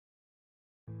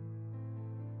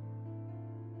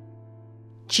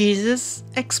Jesus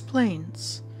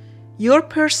explains, "Your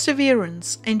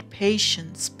perseverance and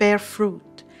patience bear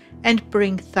fruit and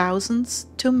bring thousands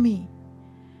to me."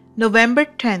 November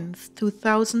 10th,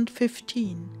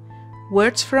 2015.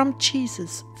 Words from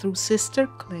Jesus through Sister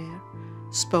Clare,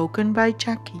 spoken by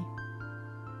Jackie.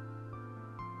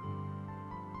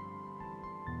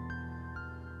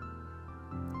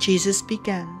 Jesus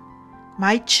began,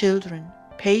 "My children,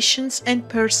 patience and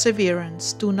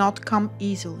perseverance do not come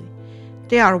easily.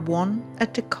 They are won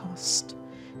at the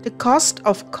cost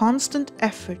of constant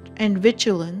effort and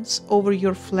vigilance over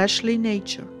your fleshly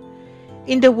nature.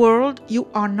 In the world you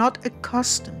are not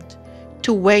accustomed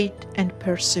to wait and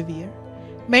persevere.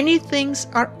 Many things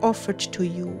are offered to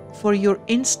you for your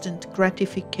instant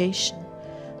gratification,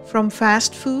 from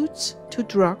fast foods to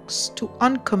drugs to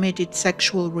uncommitted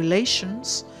sexual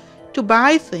relations, to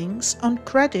buy things on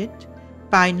credit,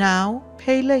 buy now,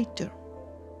 pay later.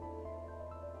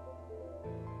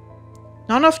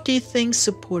 None of these things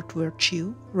support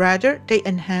virtue, rather they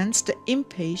enhance the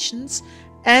impatience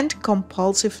and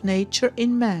compulsive nature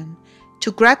in man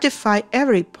to gratify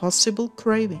every possible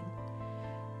craving.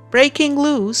 Breaking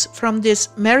loose from this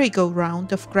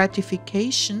merry-go-round of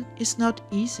gratification is not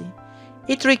easy.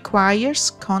 It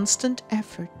requires constant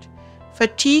effort.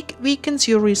 Fatigue weakens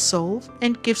your resolve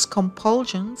and gives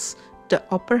compulsions the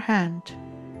upper hand.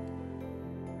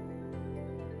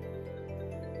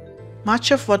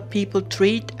 Much of what people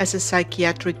treat as a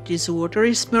psychiatric disorder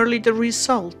is merely the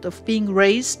result of being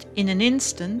raised in an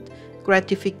instant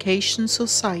gratification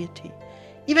society.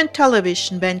 Even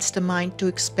television bends the mind to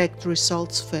expect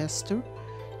results faster.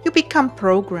 You become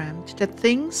programmed that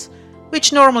things,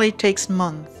 which normally takes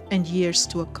months and years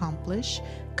to accomplish,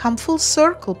 come full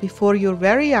circle before your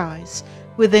very eyes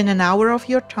within an hour of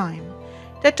your time.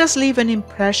 That does leave an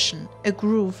impression, a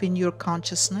groove in your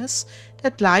consciousness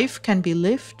that life can be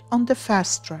lived on the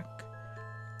fast track.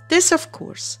 This, of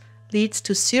course, leads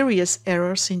to serious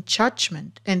errors in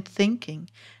judgment and thinking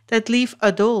that leave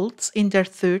adults in their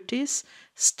 30s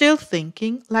still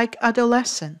thinking like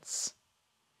adolescents.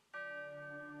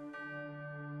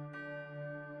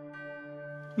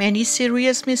 Many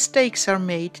serious mistakes are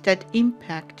made that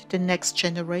impact the next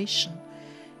generation.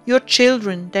 Your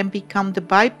children then become the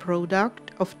byproduct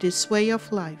of this way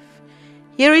of life.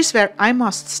 Here is where I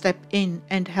must step in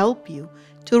and help you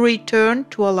to return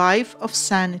to a life of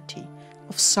sanity,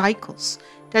 of cycles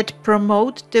that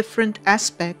promote different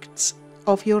aspects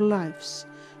of your lives.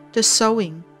 The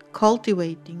sowing,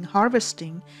 cultivating,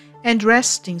 harvesting, and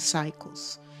resting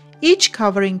cycles, each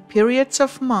covering periods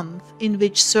of months in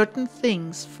which certain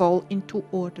things fall into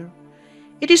order.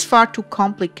 It is far too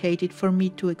complicated for me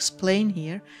to explain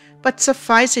here, but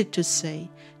suffice it to say,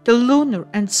 the lunar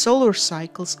and solar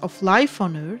cycles of life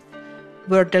on Earth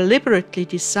were deliberately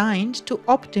designed to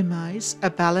optimize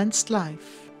a balanced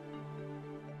life.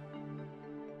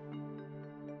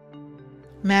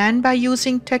 Man, by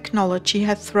using technology,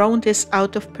 has thrown this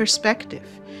out of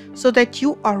perspective, so that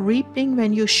you are reaping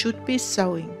when you should be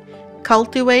sowing,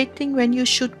 cultivating when you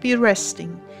should be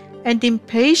resting, and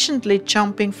impatiently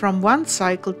jumping from one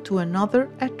cycle to another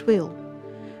at will.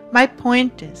 My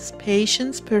point is,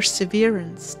 patience,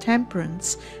 perseverance,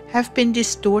 temperance have been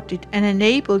distorted and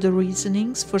enable the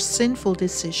reasonings for sinful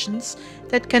decisions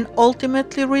that can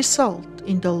ultimately result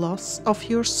in the loss of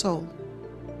your soul.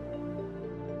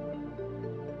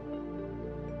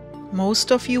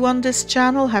 Most of you on this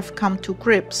channel have come to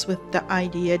grips with the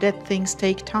idea that things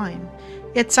take time,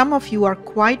 yet some of you are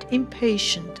quite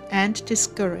impatient and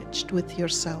discouraged with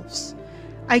yourselves.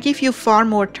 I give you far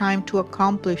more time to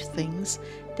accomplish things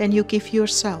than you give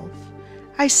yourself.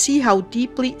 I see how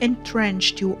deeply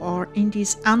entrenched you are in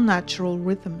these unnatural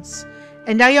rhythms,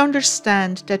 and I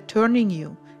understand that turning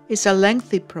you is a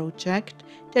lengthy project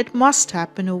that must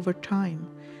happen over time.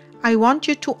 I want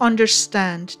you to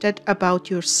understand that about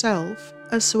yourself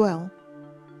as well.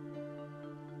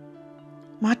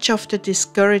 Much of the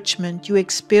discouragement you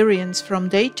experience from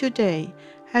day to day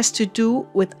has to do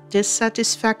with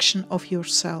dissatisfaction of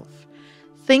yourself.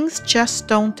 Things just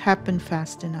don't happen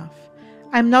fast enough.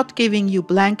 I'm not giving you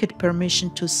blanket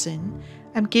permission to sin.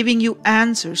 I'm giving you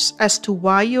answers as to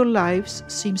why your lives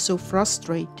seem so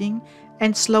frustrating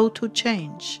and slow to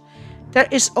change. There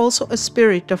is also a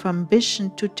spirit of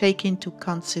ambition to take into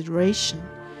consideration.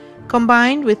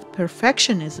 Combined with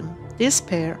perfectionism, this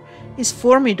pair is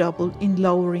formidable in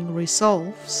lowering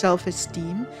resolve,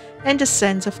 self-esteem, and a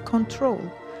sense of control,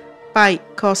 by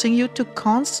causing you to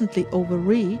constantly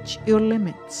overreach your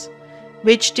limits,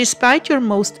 which despite your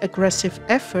most aggressive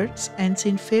efforts ends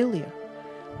in failure.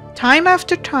 Time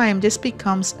after time this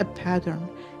becomes a pattern,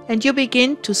 and you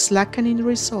begin to slacken in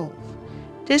resolve.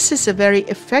 this is a very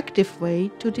effective way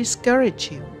to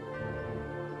discourage you.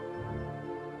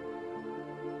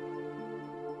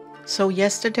 So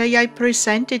yesterday I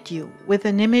presented you with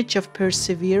an image of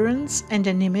perseverance and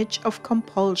an image of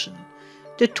compulsion,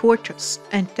 the tortoise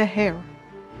and the hare.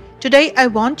 Today I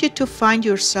want you to find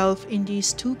yourself in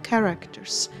these two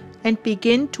characters and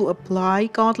begin to apply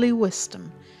godly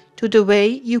wisdom to the way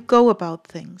you go about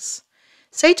things.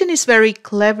 Satan is very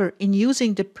clever in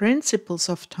using the principles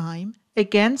of time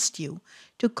against you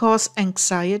to cause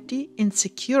anxiety,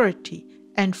 insecurity,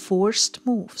 and forced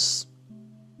moves.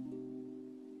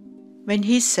 When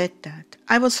he said that,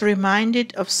 I was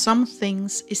reminded of some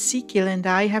things Ezekiel and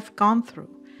I have gone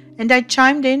through, and I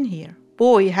chimed in here.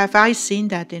 Boy, have I seen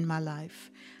that in my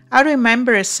life. I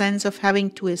remember a sense of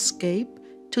having to escape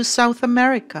to South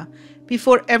America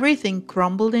before everything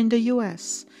crumbled in the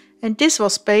US, and this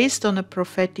was based on a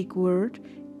prophetic word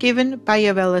given by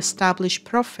a well-established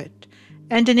prophet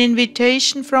and an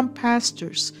invitation from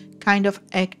pastors kind of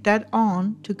egged that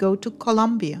on to go to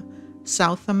Colombia,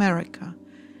 South America.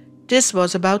 This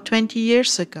was about 20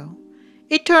 years ago.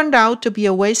 It turned out to be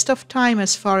a waste of time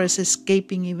as far as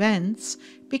escaping events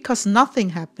because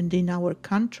nothing happened in our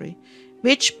country,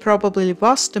 which probably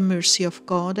was the mercy of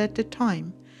God at the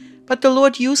time. But the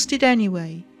Lord used it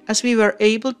anyway, as we were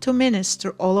able to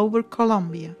minister all over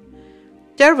Colombia.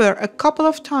 There were a couple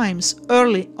of times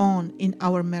early on in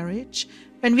our marriage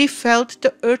when we felt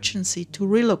the urgency to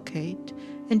relocate,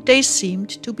 and they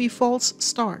seemed to be false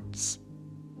starts.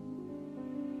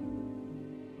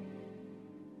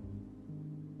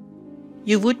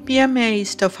 You would be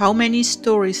amazed of how many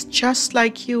stories just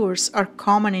like yours are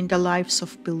common in the lives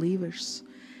of believers.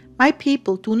 My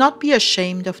people, do not be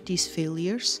ashamed of these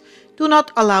failures. Do not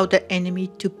allow the enemy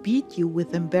to beat you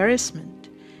with embarrassment.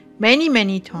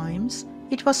 Many times,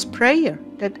 it was prayer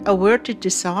that averted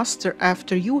disaster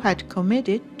after you had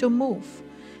committed to move.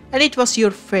 And it was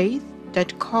your faith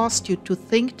that caused you to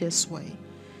think this way.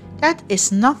 That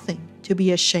is nothing to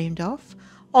be ashamed of,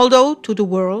 although to the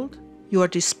world, you are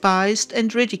despised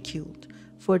and ridiculed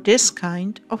for this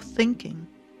kind of thinking.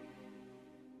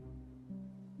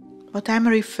 What I'm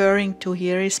referring to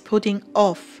here is putting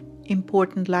off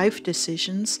important life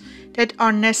decisions that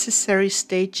are necessary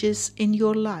stages in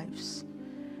your lives,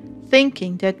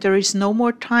 thinking that there is no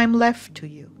more time left to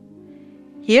you.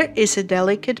 Here is a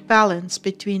delicate balance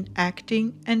between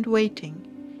acting and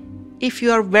waiting. If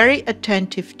you are very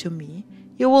attentive to me,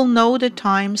 you will know the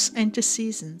times and the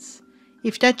seasons.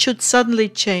 If that should suddenly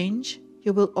change,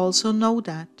 you will also know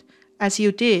that, as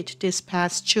you did this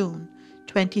past June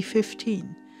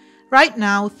 2015. Right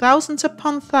now, thousands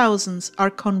upon thousands are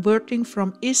converting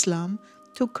from Islam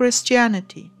to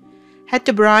Christianity. Had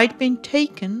the bride been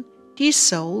taken, these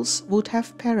souls would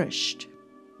have perished.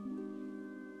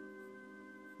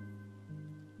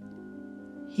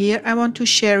 Here I want to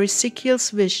share Ezekiel's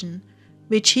vision,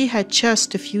 which he had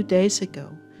just a few days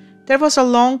ago. There was a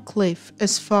long cliff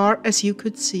as far as you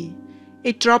could see.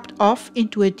 It dropped off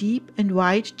into a deep and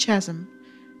wide chasm,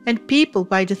 and people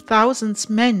by the thousands,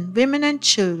 men, women and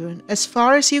children, as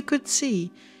far as you could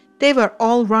see, they were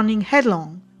all running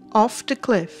headlong off the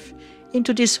cliff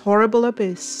into this horrible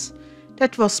abyss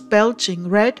that was belching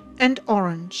red and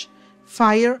orange,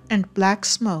 fire and black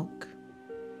smoke.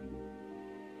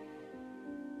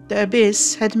 The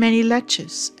abyss had many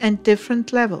ledges and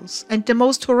different levels, and the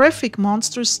most horrific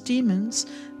monstrous demons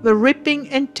were ripping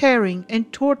and tearing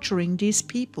and torturing these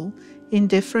people in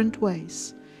different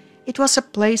ways. It was a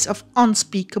place of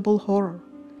unspeakable horror.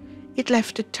 It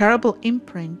left a terrible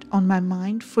imprint on my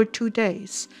mind for 2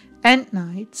 days and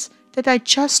nights that I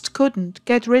just couldn't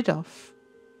get rid of.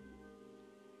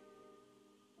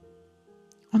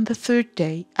 On the 3rd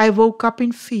day, I woke up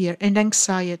in fear and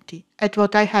anxiety at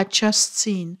what I had just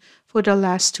seen for the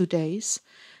last 2 days.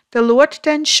 The Lord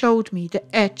then showed me the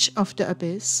edge of the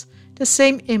abyss, the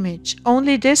same image,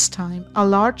 only this time a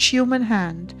large human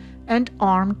hand and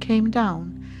arm came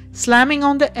down, slamming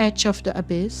on the edge of the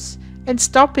abyss and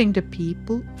stopping the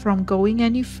people from going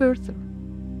any further.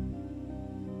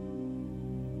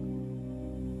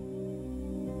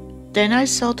 Then I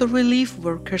saw the relief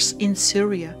workers in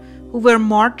Syria who were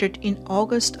martyred in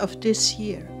August of this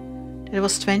year. That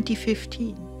was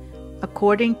 2015,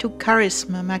 according to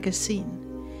Charisma magazine.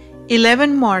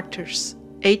 11 martyrs,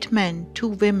 8 men, 2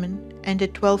 women, and a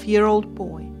 12-year-old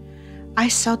boy. I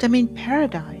saw them in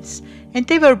paradise, and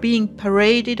they were being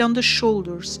paraded on the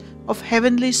shoulders of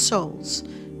heavenly souls,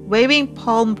 waving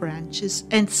palm branches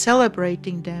and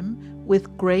celebrating them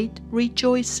with great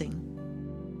rejoicing.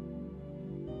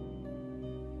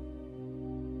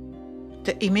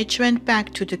 The image went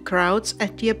back to the crowds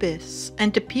at the abyss,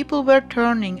 and the people were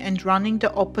turning and running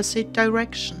the opposite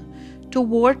direction,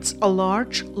 towards a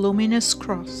large luminous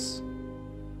cross.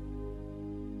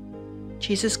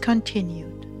 Jesus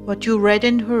continued, "What you read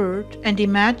and heard and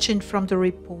imagined from the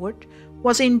report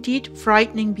was indeed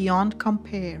frightening beyond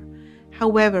compare.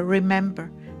 However,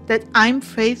 remember that I'm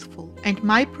faithful and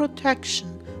my protection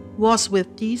was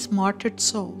with these martyred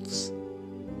souls."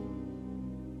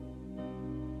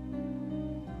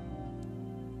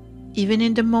 Even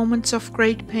in the moments of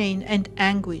great pain and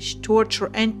anguish, torture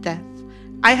and death,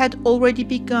 I had already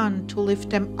begun to lift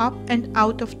them up and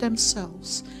out of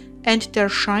themselves, and their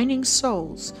shining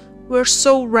souls were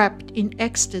so wrapped in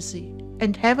ecstasy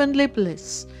and heavenly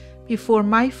bliss before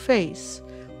my face,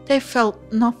 they felt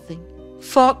nothing,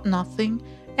 thought nothing,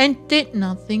 and did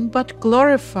nothing but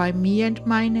glorify me and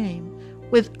my name,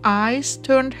 with eyes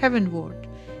turned heavenward,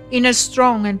 in a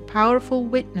strong and powerful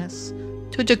witness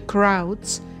to the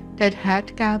crowds that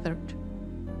had gathered.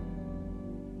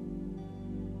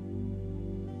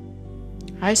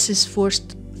 ISIS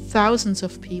forced thousands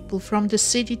of people from the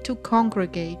city to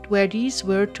congregate where these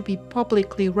were to be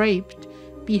publicly raped,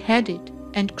 beheaded,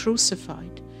 and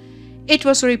crucified. It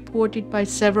was reported by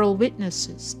several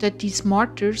witnesses that these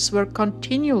martyrs were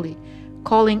continually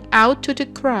calling out to the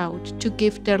crowd to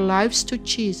give their lives to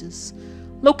Jesus,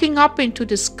 looking up into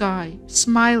the sky,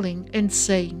 smiling and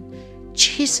saying,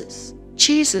 "Jesus,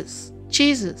 Jesus,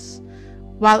 Jesus,"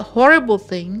 while horrible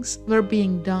things were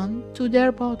being done to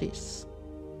their bodies.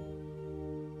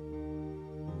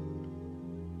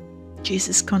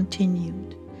 Jesus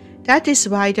continued, "That is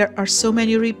why there are so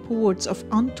many reports of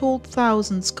untold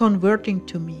thousands converting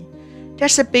to me.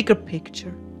 There's a bigger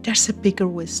picture, there's a bigger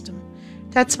wisdom.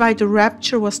 That's why the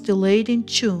rapture was delayed in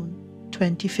June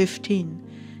 2015.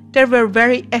 There were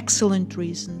very excellent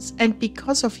reasons, and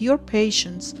because of your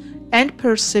patience and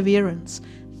perseverance,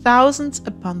 thousands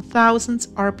upon thousands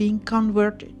are being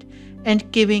converted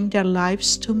and giving their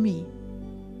lives to me.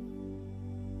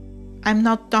 I'm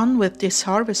not done with this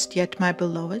harvest yet, my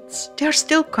beloveds. They are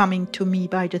still coming to me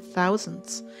by the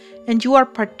thousands, and you are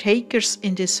partakers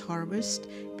in this harvest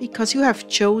because you have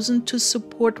chosen to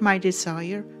support my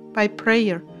desire by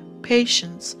prayer,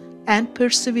 patience, and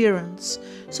perseverance.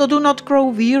 So do not grow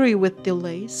weary with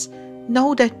delays.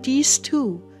 Know that these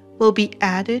too will be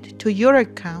added to your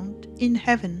account in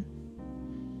heaven."